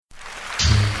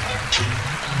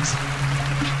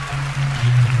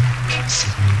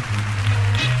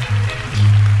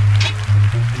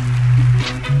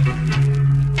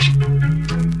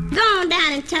Go on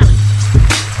down and tell him.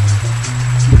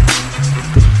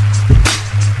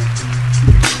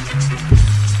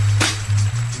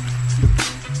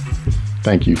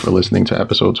 Thank you for listening to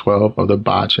episode 12 of the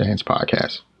By Chance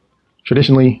podcast.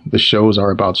 Traditionally, the shows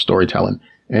are about storytelling,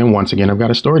 and once again, I've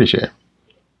got a story to share.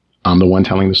 I'm the one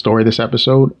telling the story this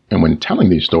episode, and when telling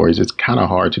these stories, it's kind of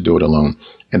hard to do it alone,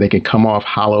 and they can come off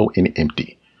hollow and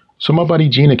empty. So my buddy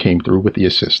Gina came through with the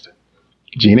assist.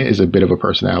 Gina is a bit of a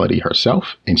personality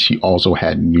herself, and she also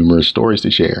had numerous stories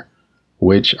to share,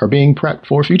 which are being prepped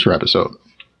for a future episode.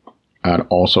 I'd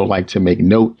also like to make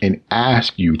note and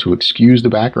ask you to excuse the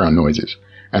background noises,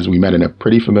 as we met in a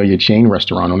pretty familiar chain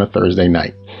restaurant on a Thursday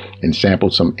night and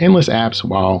sampled some endless apps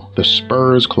while the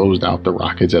Spurs closed out the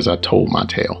Rockets as I told my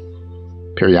tale.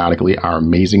 Periodically, our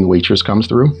amazing waitress comes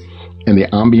through, and the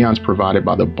ambiance provided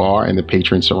by the bar and the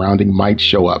patrons surrounding might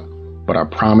show up, but I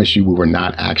promise you we were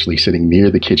not actually sitting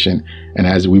near the kitchen, and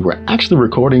as we were actually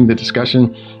recording the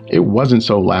discussion, it wasn't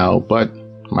so loud, but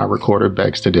my recorder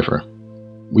begs to differ.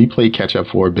 We played catch up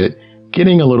for a bit,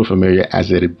 getting a little familiar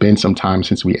as it had been some time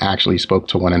since we actually spoke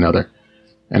to one another.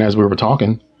 And as we were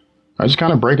talking, I just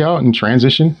kind of break out and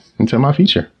transition into my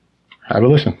feature. Have a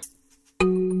listen.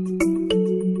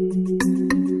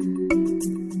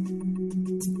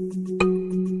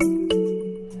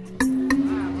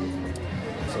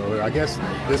 So I guess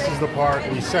this is the part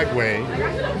we segue,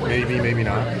 maybe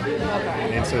not,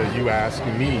 into you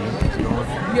asking me,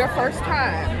 Your first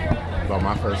time. about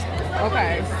my first time.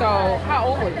 Okay, so how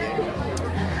old were you?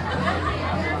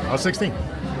 I was 16. It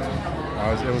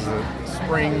was the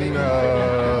spring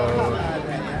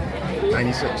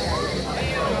 96.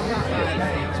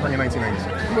 Spring of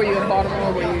 1996. Were you in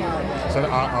Baltimore? Were you? So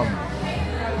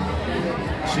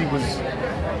she was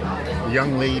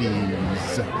young ladies.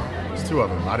 There's two of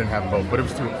them. I didn't have them both, but it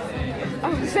was two. I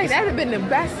was gonna say that would have been the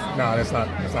best. No, that's not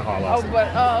how I lost it.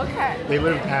 Okay. They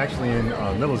lived actually in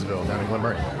Millersville, down in Glen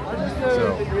Burnie.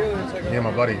 So, me and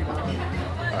my buddy,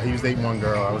 he was dating one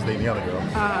girl, I was dating the other girl.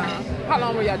 How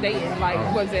long were y'all dating? Like,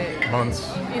 was it Months.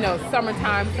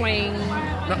 Summertime fling?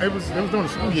 No, it was during the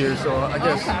school year, so I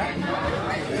guess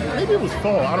maybe it was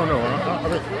fall. I don't know. I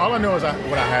mean, all I know is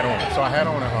what I had on. So I had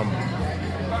on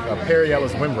a Perry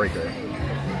Ellis windbreaker,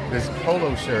 this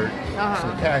polo shirt,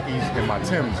 some khakis, and my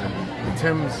Timbs. And the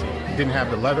Timbs didn't have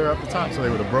the leather up the top, so they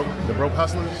were the broke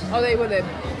hustlers. Oh, they were the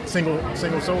single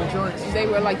sole joints. They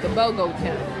were like the BOGO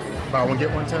Timbs. Buy one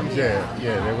get one Timbs. Yeah.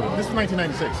 They were. This is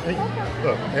 1996. Hey,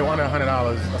 look, they wanted $100.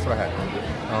 That's what I had.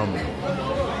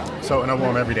 And I wore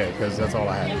them every day because that's all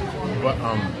I had. But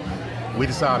we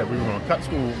decided we were going to cut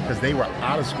school because they were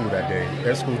out of school that day.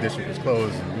 Their school district was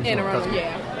closed. And we cut school.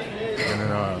 And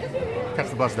then catch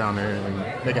the bus down there and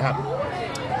make it happen.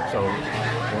 So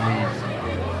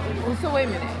So wait a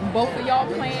minute. Both of y'all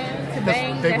planned to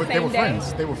bang they that were same day?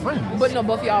 friends. They were friends. But no,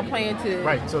 both of y'all planned to.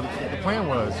 Right. So the plan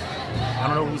was, I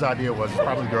don't know whose idea it was. It's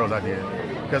probably the girl's idea.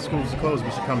 Because school was closed,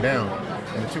 we should come down.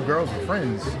 And the two girls were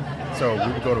friends, so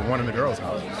we would go to one of the girls'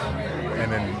 houses.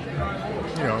 And then,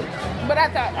 But I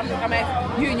thought, I'm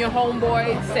asking, you and your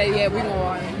homeboy said, yeah, we're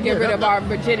going to get rid of our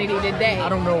virginity today. I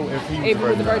don't know if he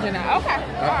was a virgin now. Okay.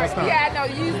 All right. Yeah, I know.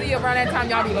 Usually around that time,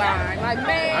 y'all be lying. Like,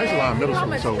 man. I used to lie in middle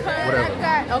school, so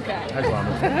whatever. Okay. I used to lie in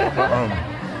middle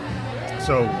school.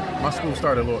 So my school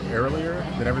started a little earlier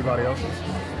than everybody else's.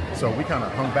 So we kind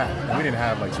of hung back. We didn't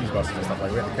have like cheese buses and stuff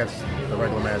like that. We had to catch the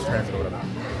regular mass transit or whatever.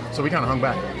 So we kind of hung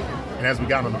back. And as we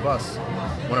got on the bus,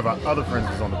 one of our other friends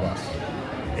was on the bus.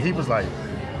 And he was like,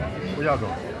 where y'all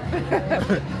going?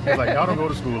 He was like, y'all don't go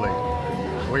to school late.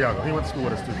 Where y'all go? He went to school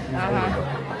with us too. He was older.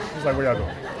 He was like, where y'all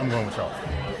going? I'm going with y'all.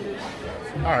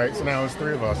 All right, so now it's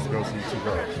three of us to go see two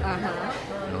girls.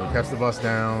 We catch the bus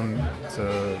down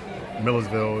to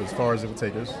Millersville as far as it would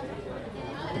take us.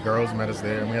 The girls met us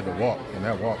there, and we had to walk. And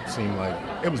that walk seemed like,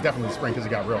 it was definitely spring because it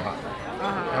got real hot.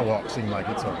 That walk seemed like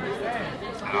it took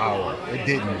an hour. It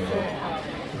didn't,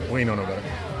 but we ain't know no better.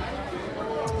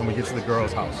 And we get to the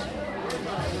girl's house.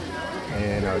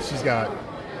 And she's got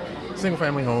single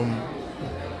family home,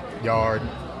 yard,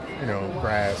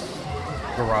 grass,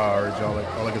 garage, all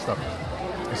that good stuff.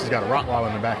 And she's got a Rottweiler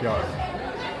in the backyard.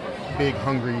 Big,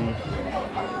 hungry.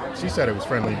 She said it was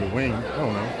friendly, but we ain't, I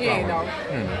don't know. You ain't know.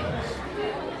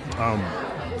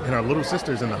 And our little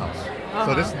sister's in the house.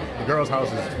 So the girl's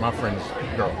house is my friend's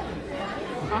girl.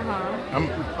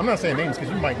 I'm not saying names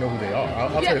because you might know who they are.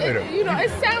 I'll tell you later.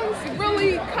 It sounds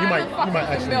really kind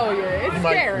of familiar. It's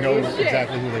scary. You might know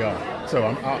exactly who they are. So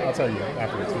I'll tell you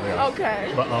afterwards who they are.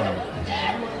 Okay. But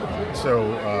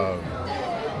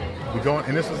we go,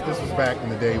 and this was back in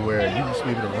the day where you used to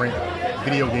be able to rent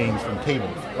video games from cable.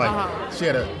 Like she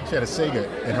had a Sega,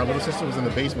 and her little sister was in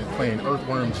the basement playing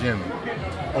Earthworm Jim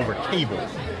over cable,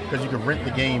 because you could rent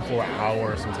the game for an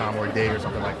hour sometime or a day or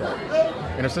something like that.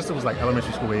 And her sister was like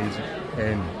elementary school age,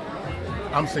 and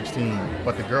I'm 16,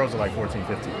 but the girls are like 14,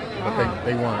 15. But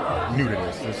they weren't new to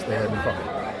this. They had been fucking.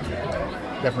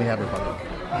 Definitely had been fucking.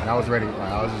 And I was ready.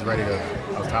 I was just ready to.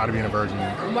 I was tired of being a virgin.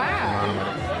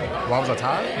 Wow. Why was I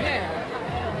tired? Yeah.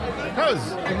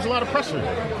 Because it was a lot of pressure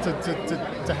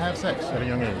to have sex at a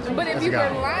young age. But if you've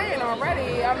been lying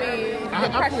already, I mean, the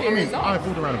pressure is on. I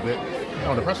fooled around a bit.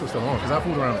 No, the pressure was still on, because I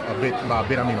fooled around a bit. By a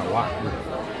bit, I mean a lot, with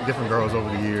different girls over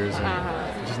the years,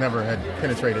 and just never had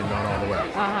penetrated none all the way.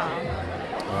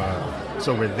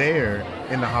 So we're there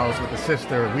in the house with the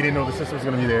sister. We didn't know the sister was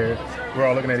going to be there. We're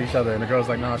all looking at each other, and the girl's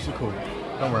like, "Nah, she cool.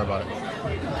 Don't worry about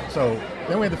it." So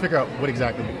then we had to figure out what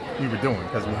exactly we were doing,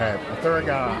 because we had a third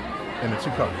guy and the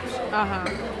two couples.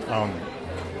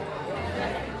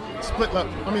 Split up.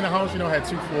 I mean, the house, had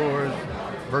 2 floors,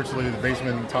 virtually the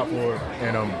basement and top floor,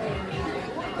 and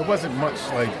it wasn't much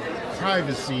like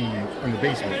privacy in the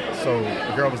basement. So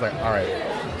the girl was like, "All right,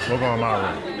 we'll go in my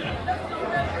room."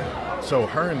 So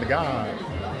her and the guy,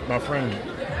 my friend,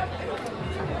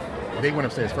 they went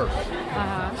upstairs first.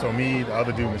 So me, the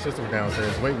other dude, and the sister were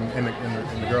downstairs waiting, and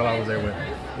the girl I was there with,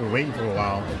 we were waiting for a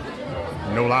while.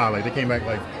 No lie, like they came back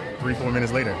like 3-4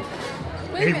 minutes later.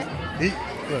 Wait a minute.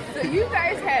 So you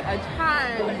guys had a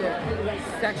timed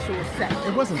sexual sex.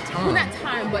 It wasn't timed. Well, not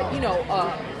timed, but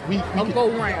a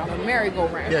go-round, a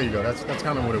merry-go-round. There you go. That's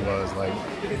kind of what it was. Like,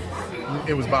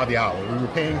 it was by the hour. We were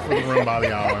paying for the room by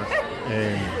the hour,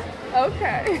 and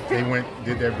they went,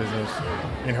 did their business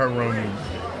in her room.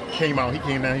 Came out. He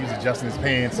came down. He was adjusting his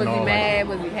pants and all. Was he mad?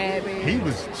 Was he happy?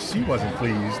 She wasn't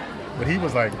pleased, but he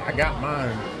was like, "I got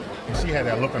mine," and she had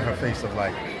that look on her face of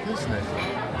like, "This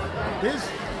nigga, this."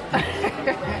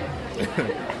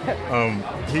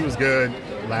 He was good,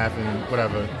 laughing,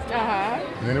 whatever.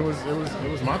 And then it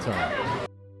was my turn.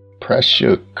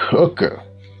 Pressure cooker.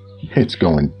 It's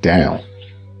going down.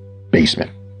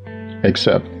 Basement.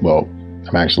 Except, well,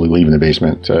 I'm actually leaving the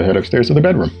basement to head upstairs to the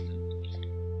bedroom.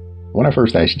 When I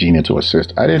first asked Gina to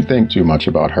assist, I didn't think too much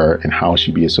about her and how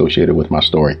she'd be associated with my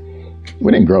story.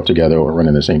 We didn't grow up together or run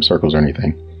in the same circles or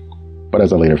anything. But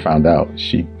as I later found out,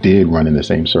 she did run in the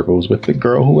same circles with the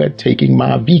girl who had taken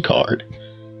my V card.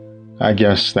 I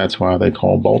guess that's why they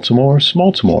call Baltimore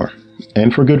Smaltimore,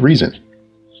 and for good reason.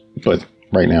 But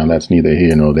right now, that's neither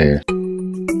here nor there.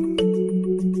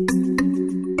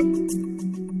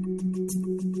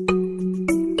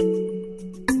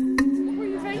 What were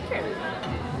you thinking?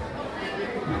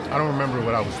 I don't remember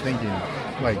what I was thinking,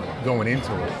 like going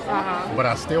into it. But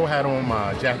I still had on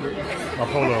my jacket, my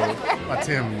polo, my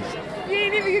Timbs. You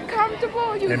didn't even get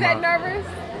comfortable? You was that nervous?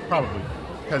 Probably.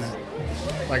 Because,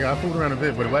 like, I fooled around a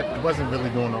bit, but it wasn't really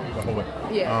going on the whole way.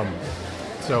 Yeah.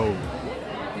 So.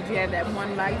 Did you have that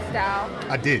one lifestyle?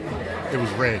 I did. It was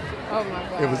red. Oh, my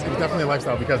God. It was definitely a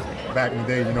lifestyle, because back in the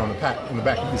day, in the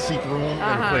back, you could see through them.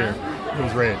 They were clear. It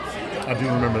was red. I do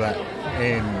remember that.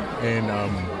 And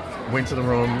went to the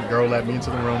room. Girl let me into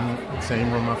the room.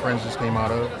 Same room my friends just came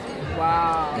out of.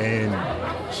 Wow. And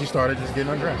she started just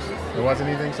getting undressed. It wasn't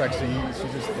anything sexy. She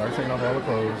just started taking off all her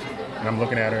clothes. And I'm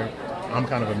looking at her. I'm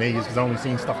kind of amazed, because I've only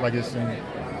seen stuff like this and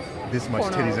this much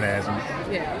Porno. titties and ass and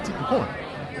porn.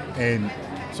 And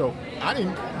so I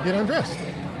didn't get undressed.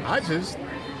 I just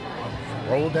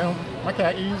rolled down my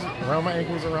khakis, around my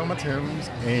ankles, around my Timbs,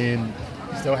 and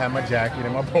still had my jacket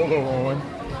and my polo on,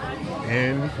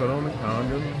 and put on the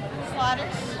condom.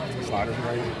 Sliders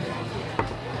right.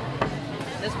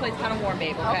 This plate's kind of warm,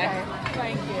 babe, okay?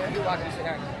 Thank you. You're welcome,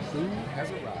 sweetheart. Food has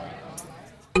arrived.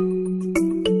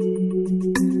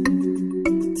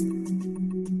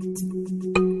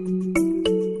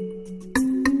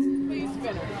 Please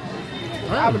finish.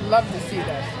 I would love to see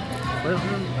that. I'm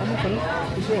gonna finish.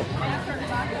 For sure.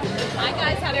 Hi,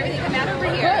 guys. How'd everything come out over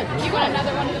here? Good. You want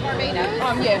another one of the Barbados?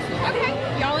 Yes. Okay.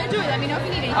 Y'all enjoy. Let me know if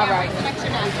you need anything. All right. Some extra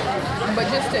nuts. But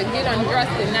just to get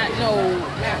undressed and not know,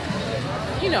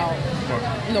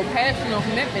 no passion or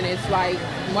commitment, it's like,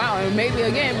 wow. And maybe,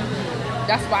 again,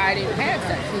 that's why I didn't have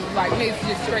sex. It's like, maybe it's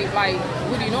just straight, like,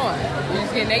 what are you doing? You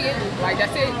just get naked? Like,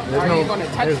 that's it? Are you going to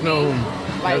touch me?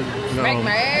 Like, smack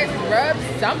my ass, rub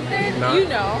something?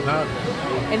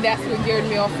 And that's what geared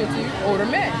me off into older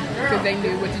men, because they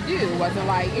knew what to do. It wasn't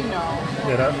like,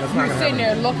 that's not you're sitting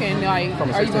there looking like,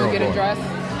 are you going to get undressed?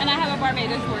 And I have a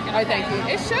Barbados working. Oh, thank you.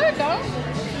 It should, though.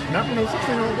 Not for no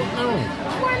 16-year-old. No.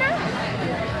 Why not?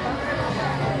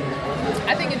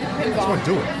 I think it depends I just on. want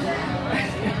to do it.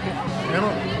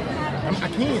 I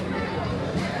can't.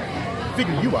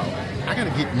 figure you out. I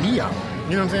gotta get me out.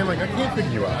 You know what I'm saying? Like, I can't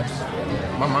figure you out.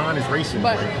 My mind is racing.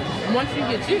 But like, once you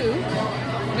get you,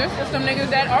 there's just some niggas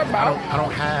that are about. I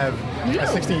don't have at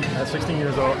 16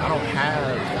 years old. I don't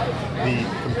have the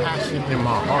compassion in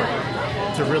my heart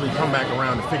to really come back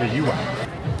around to figure you out.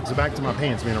 So back to my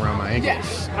pants being around my ankles.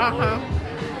 Yes.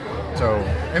 So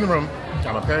in the room,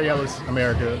 got my Perry Ellis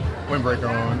America windbreaker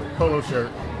on, polo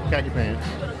shirt, khaki pants,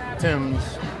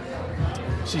 Tim's.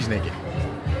 She's naked,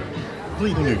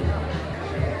 completely nude,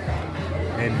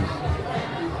 and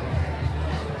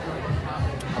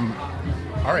I'm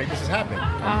all right. This is happening.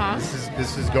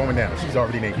 This is going down. She's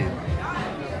already naked.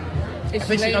 Is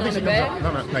she laying on the bed?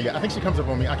 No, not yet. I think she comes up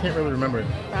on me. I can't really remember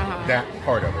that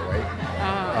part of it, right?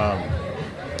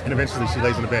 And eventually she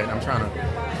lays in the bed. I'm trying to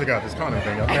figure out this condom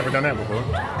thing. I've never done that before.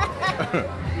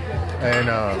 And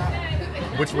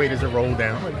which way does it roll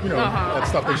down? Like, you know, that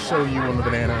stuff they show you on the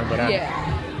banana, but I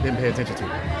didn't pay attention to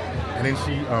it. And then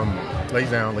she lays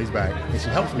down, lays back, and she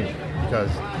helps me because...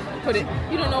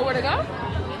 You don't know where to go?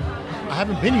 I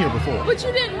haven't been here before. But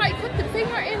you didn't, like, put the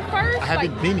finger in first? I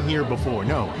haven't been here before,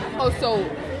 no. Oh, so...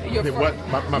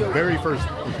 My very first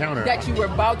encounter... That you were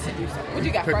about to do something. But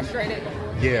you got frustrated?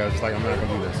 Yeah, it's like, I'm not going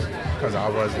to do this. Because I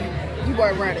wasn't... You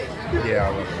weren't ready. Yeah,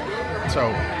 I wasn't.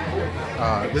 So,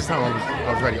 this time I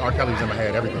was ready. R. Kelly was in my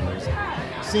head, everything was...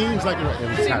 Seems like it was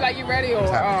Seems happening. like you're ready, or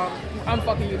I'm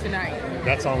fucking you tonight.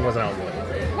 That song wasn't out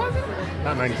yet. Was it?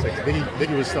 Not 96.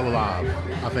 Biggie was still alive,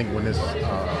 I think, when this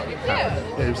happened. Yeah,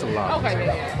 he was still alive. Okay,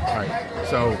 yeah. All right.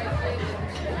 So,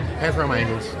 hands around my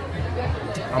ankles.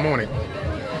 I'm on it.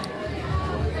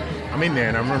 I'm in there,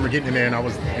 and I remember getting in there, and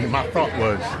my thought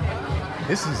was,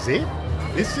 this is it?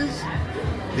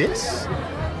 This?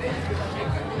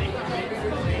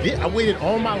 I waited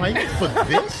all my life for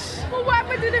this? Well,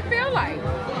 what did it feel like?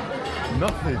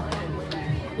 Nothing.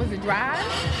 Was it dry?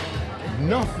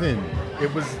 Nothing.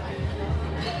 It was...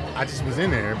 I just was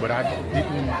in there, but I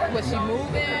didn't... Was she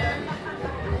moving?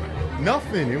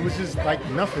 Nothing. It was just like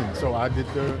nothing. So I did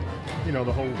the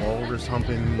whole walrus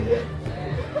humping.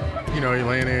 You're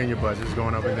laying there and your butt just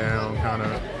going up and down, kind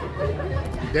of.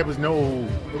 There was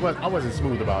I wasn't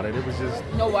smooth about it. It was just...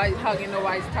 Nobody's hugging,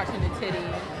 nobody's touching the titty.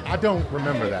 I don't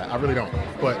remember that. I really don't.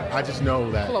 But I just know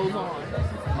that... Clothes on.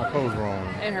 My clothes were on.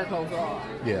 And her clothes were on.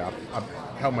 Yeah. I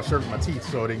held my shirt with my teeth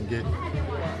so I didn't get...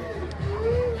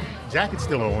 Jacket's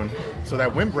still on, so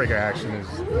that windbreaker action is...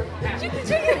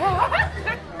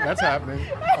 That's happening.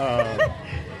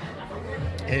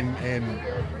 And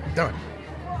done.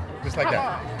 Just like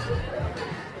that.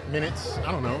 Minutes,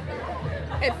 I don't know.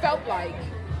 It felt like...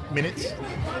 Minutes.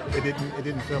 It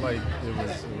didn't feel like it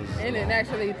was and it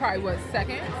actually probably was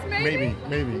seconds, maybe?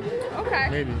 Maybe. Okay.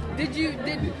 Maybe.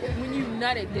 When you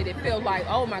nutted, did it feel like,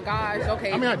 oh my gosh,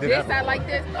 okay, I mean, I did that before. I like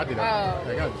this? I did that.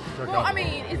 I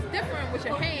mean, it's different with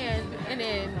your hand and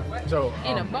then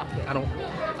in a bucket. I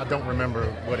don't remember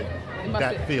what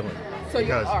that feeling. So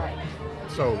you're all right.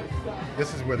 So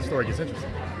this is where the story gets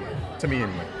interesting. To me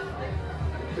anyway.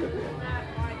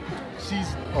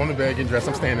 She's on the bed getting dressed.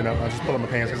 I'm standing up. I just pull up my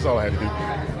pants because that's all I had to do.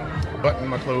 Button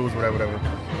my clothes, whatever.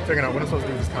 Figuring out what I'm supposed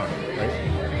to do this time, right?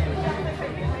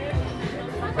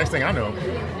 Next thing I know,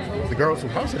 the girl who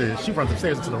house it is, she runs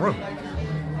upstairs into the room.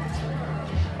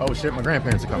 Oh shit, my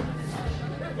grandparents are coming.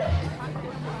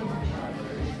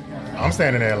 I'm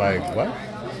standing there like, what?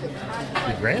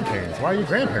 Your grandparents? Why are your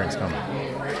grandparents coming?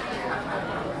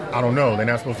 I don't know. They're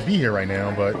not supposed to be here right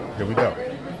now, but here we go.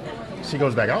 She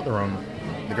goes back out the room.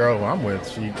 The girl who I'm with,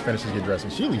 she finishes getting dressed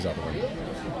and she leaves out the room.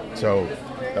 So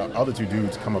the other two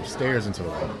dudes come upstairs into the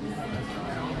room.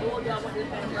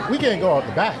 We can't go out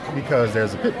the back because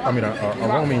there's a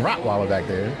roaming Rottweiler back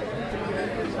there.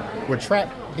 We're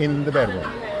trapped in the bedroom.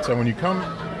 So when you come,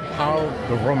 how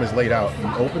the room is laid out, you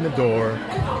open the door.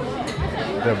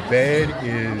 The bed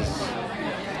is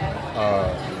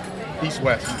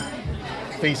east-west,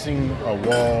 facing a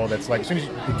wall that's like, as soon as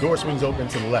the door swings open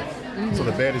to the left. Mm-hmm. So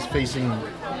the bed is facing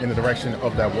in the direction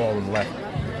of that wall on the left.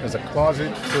 There's a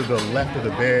closet to the left of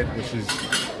the bed, which is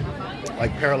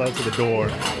like parallel to the door,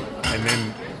 and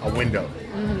then a window.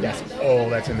 Mm-hmm. That's all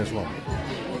that's in this room.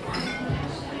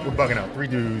 We're bugging out. 3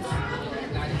 dudes.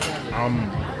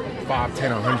 I'm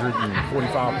 5'10",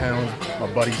 145 pounds. My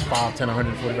buddy's 5'10",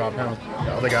 145 pounds.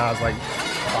 The other guy's like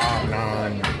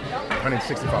 5'9",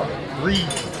 165.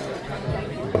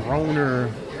 3 groaner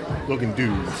looking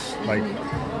dudes. Like,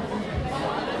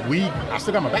 I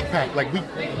still got my backpack. Like,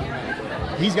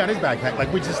 he's got his backpack.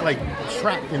 Like, we're just like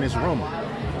trapped in this room.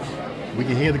 We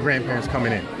can hear the grandparents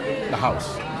coming in the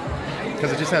house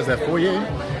because it just has that foyer.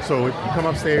 So you come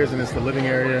upstairs and it's the living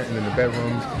area, and then the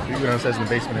bedrooms. You go downstairs in the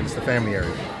basement and it's the family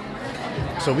area.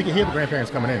 So we can hear the grandparents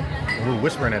coming in. And we're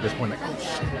whispering at this point, like, oh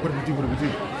shit, what do we do? What do we do?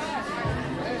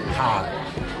 Hide.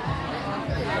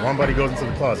 One buddy goes into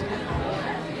the closet.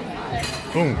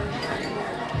 Boom.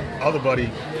 Other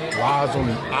buddy lies on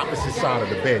the opposite side of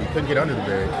the bed. He couldn't get under the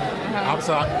bed.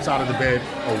 Opposite side of the bed,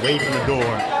 away from the door,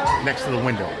 next to the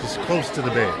window, just close to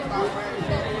the bed.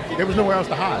 There was nowhere else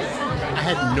to hide. I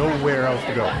had nowhere else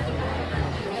to go.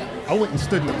 I went and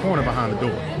stood in the corner behind the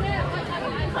door.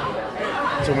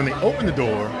 So when they opened the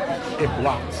door, it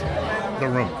blocked the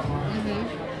room.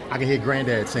 I could hear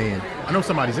Granddad saying, I know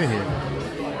somebody's in here.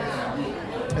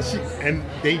 And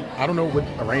I don't know what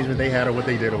arrangement they had or what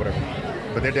they did or whatever,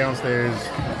 but they're downstairs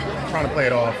trying to play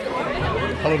it off.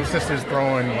 Her little sister's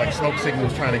throwing like smoke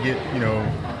signals trying to get,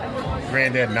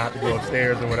 Granddad not to go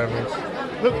upstairs or whatever.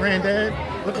 Look, Granddad,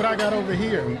 look what I got over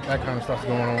here. And that kind of stuff's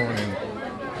going on. And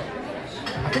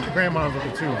I think the grandma's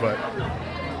looking too, but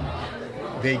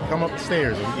they come up the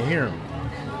stairs and we can hear them.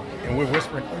 And we're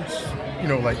whispering,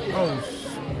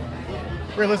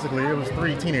 realistically, it was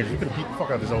 3 teenagers. We could have beat the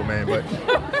fuck out of this old man, but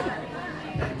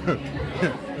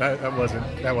that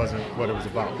wasn't what it was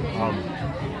about.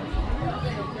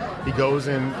 He goes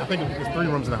in, I think there's 3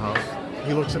 rooms in the house.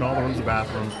 He looks in all the rooms, the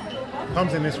bathrooms,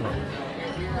 comes in this room,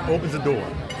 opens the door.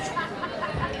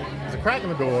 There's a crack in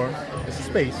the door. It's a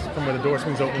space from where the door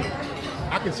swings open.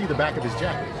 I can see the back of his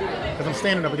jacket because I'm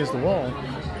standing up against the wall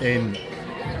and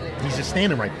he's just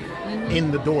standing right there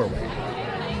in the doorway.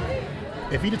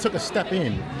 If he'd have took a step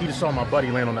in, he'd have saw my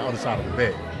buddy laying on the other side of the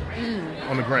bed,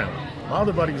 on the ground. My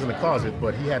other buddy was in the closet,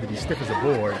 but he had to be stiff as a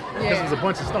board because there was a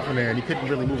bunch of stuff in there and he couldn't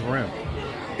really move around.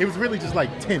 It was really just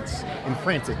like tense and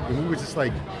frantic, and we were just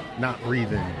like not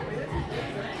breathing.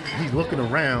 He's looking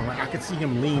around. I could see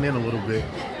him lean in a little bit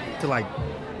to like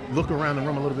look around the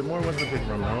room a little bit more. It wasn't a big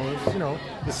room, though. It was,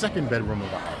 the second bedroom of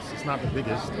the house. It's not the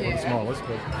biggest or the smallest,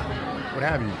 but what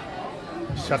have you.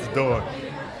 Shuts the door.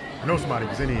 I know somebody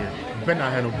was in here. You better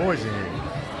not have no boys in here.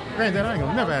 Granddad, I ain't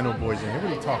gonna never have no boys in here.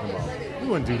 What are you talking about? We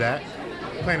wouldn't do that.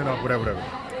 Playing it off, whatever.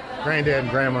 Granddad and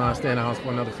Grandma stay in the house for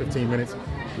another 15 minutes.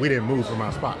 We didn't move from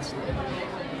our spots.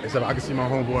 Except I could see my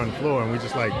homeboy on the floor, and we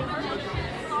just like,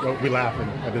 we laughing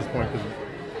at this point because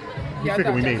we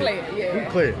figured we made it. We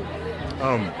cleared.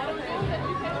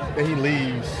 Then he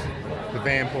leaves, the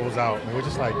van pulls out, and we're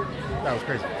just like, that was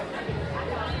crazy.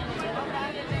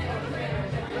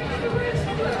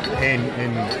 And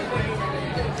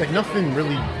it's like nothing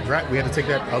really, we had to take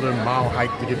that other mile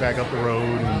hike to get back up the road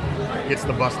and get to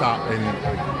the bus stop. And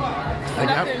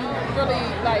nothing really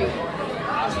like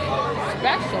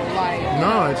special, like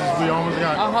no, it's just we almost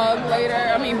got a hug later.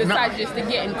 I mean, besides just the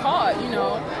getting caught,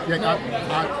 Yeah,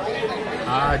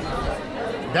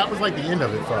 that was like the end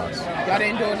of it for us. Y'all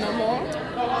didn't do it no more?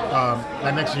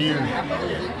 That next year,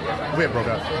 we had broke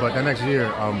up, but that next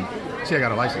year, she had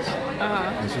got a license.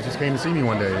 And she just came to see me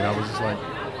one day, and I was just like,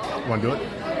 want to do it?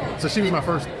 So she was my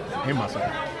first and my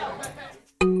second.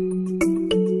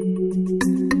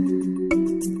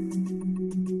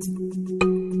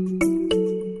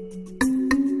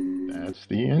 That's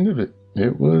the end of it.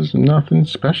 It was nothing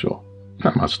special.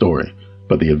 Not my story,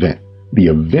 but the event. The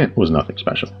event was nothing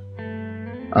special.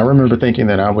 I remember thinking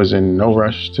that I was in no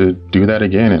rush to do that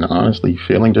again and honestly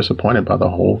feeling disappointed by the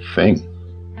whole thing.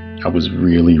 I was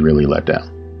really, really let down.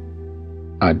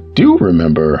 I do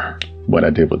remember what I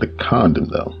did with the condom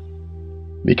though.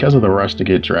 Because of the rush to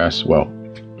get dressed,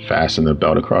 fasten the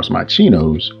belt across my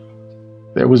chinos,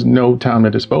 there was no time to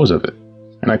dispose of it.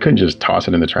 And I couldn't just toss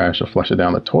it in the trash or flush it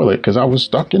down the toilet because I was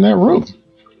stuck in that room.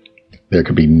 There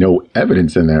could be no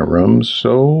evidence in that room,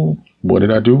 so what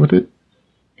did I do with it?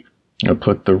 I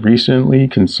put the recently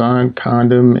consigned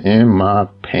condom in my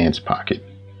pants pocket.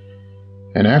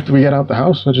 And after we got out the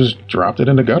house, I just dropped it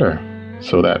in the gutter.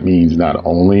 So that means not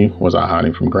only was I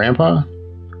hiding from Grandpa,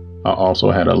 I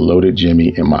also had a loaded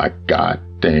Jimmy in my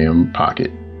goddamn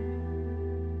pocket.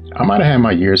 I might have had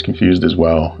my years confused as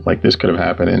well. Like this could have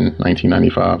happened in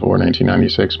 1995 or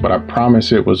 1996, but I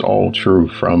promise it was all true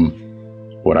from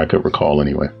what I could recall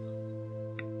anyway.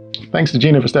 Thanks to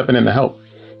Gina for stepping in to help.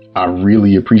 I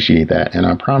really appreciate that, and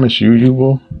I promise you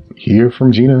will hear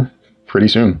from Gina pretty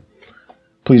soon.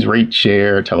 Please rate,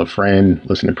 share, tell a friend,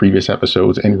 listen to previous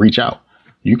episodes, and reach out.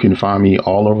 You can find me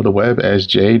all over the web as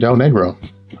J Del Negro.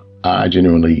 I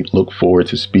genuinely look forward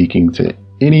to speaking to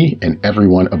any and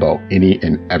everyone about any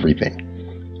and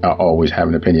everything. I always have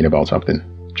an opinion about something.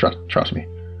 Trust me.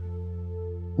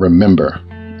 Remember,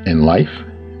 in life,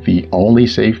 the only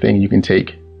safe thing you can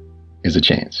take is a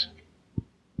chance.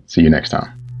 See you next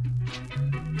time.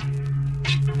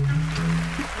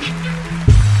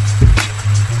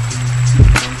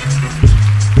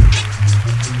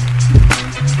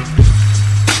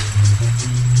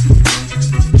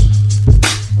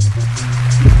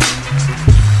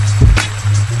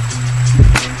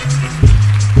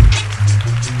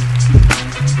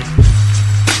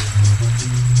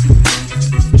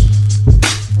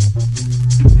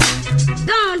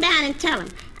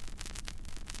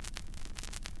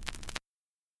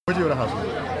 Where'd you go to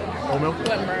house? Old Mill?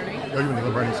 Glen Burnie. Oh, you in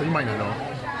Glen Burnie, so you might not know.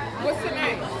 What's the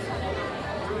name?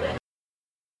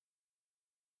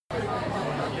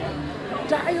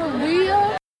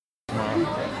 Diarrhea?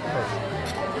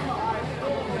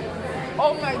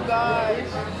 Oh my gosh.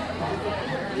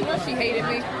 You know she hated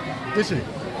me? Did she?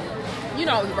 You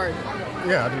know I was a virgin.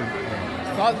 Yeah, I do.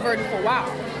 So I was a virgin for a while.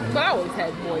 But I always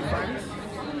had boyfriends.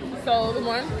 So the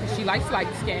one, she likes light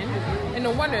skin. And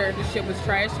no wonder the shit was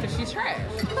trash because she's trash.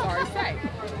 Sorry to say.